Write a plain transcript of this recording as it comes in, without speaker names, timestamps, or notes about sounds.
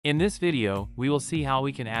In this video, we will see how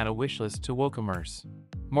we can add a wishlist to WooCommerce.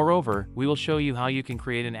 Moreover, we will show you how you can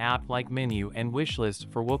create an app-like menu and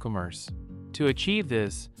wishlist for WooCommerce. To achieve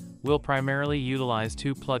this, we'll primarily utilize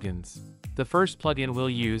two plugins. The first plugin we'll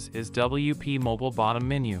use is WP Mobile Bottom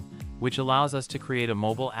Menu, which allows us to create a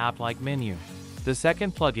mobile app-like menu. The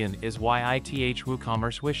second plugin is YITH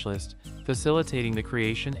WooCommerce Wishlist, facilitating the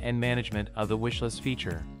creation and management of the wishlist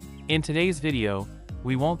feature. In today's video,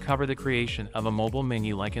 we won't cover the creation of a mobile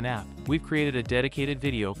menu like an app. We've created a dedicated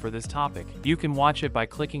video for this topic. You can watch it by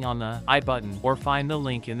clicking on the I button or find the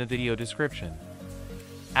link in the video description.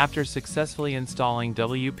 After successfully installing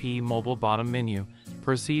WP Mobile Bottom Menu,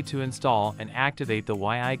 proceed to install and activate the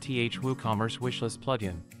YITH WooCommerce Wishlist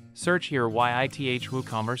plugin. Search here YITH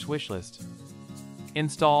WooCommerce Wishlist.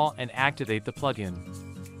 Install and activate the plugin.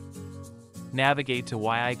 Navigate to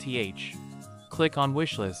YITH. Click on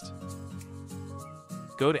Wishlist.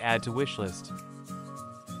 Go to Add to Wishlist.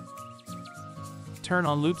 Turn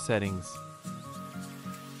on Loop Settings.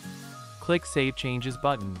 Click Save Changes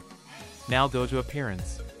button. Now go to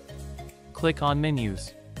Appearance. Click on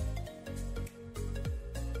Menus.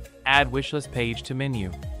 Add Wishlist page to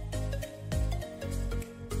menu.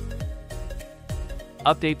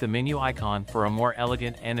 Update the menu icon for a more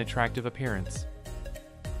elegant and attractive appearance.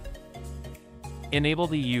 Enable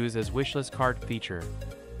the Use as Wishlist Cart feature.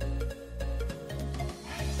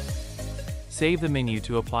 Save the menu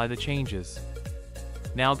to apply the changes.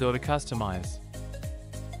 Now go to Customize.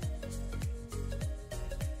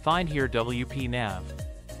 Find here WP Nav.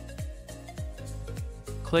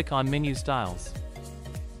 Click on Menu Styles.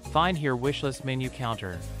 Find here Wishlist Menu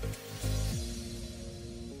Counter.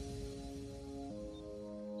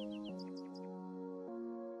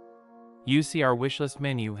 You see our wishlist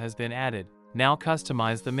menu has been added. Now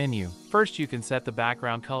customize the menu. First, you can set the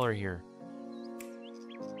background color here.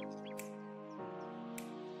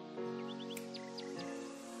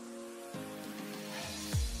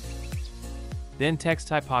 Then text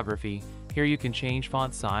typography. Here you can change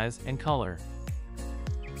font size and color.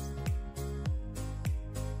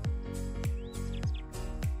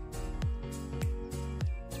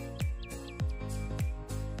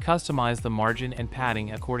 Customize the margin and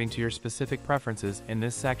padding according to your specific preferences in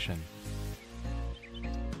this section.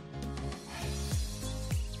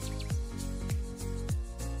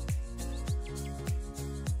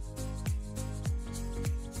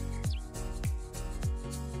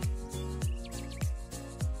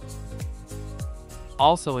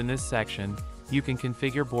 Also in this section, you can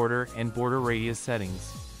configure border and border radius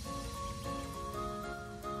settings.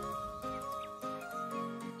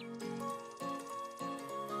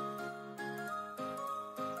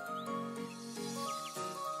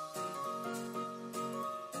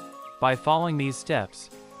 By following these steps,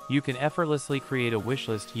 you can effortlessly create a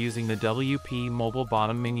wishlist using the WP Mobile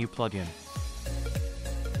Bottom Menu plugin.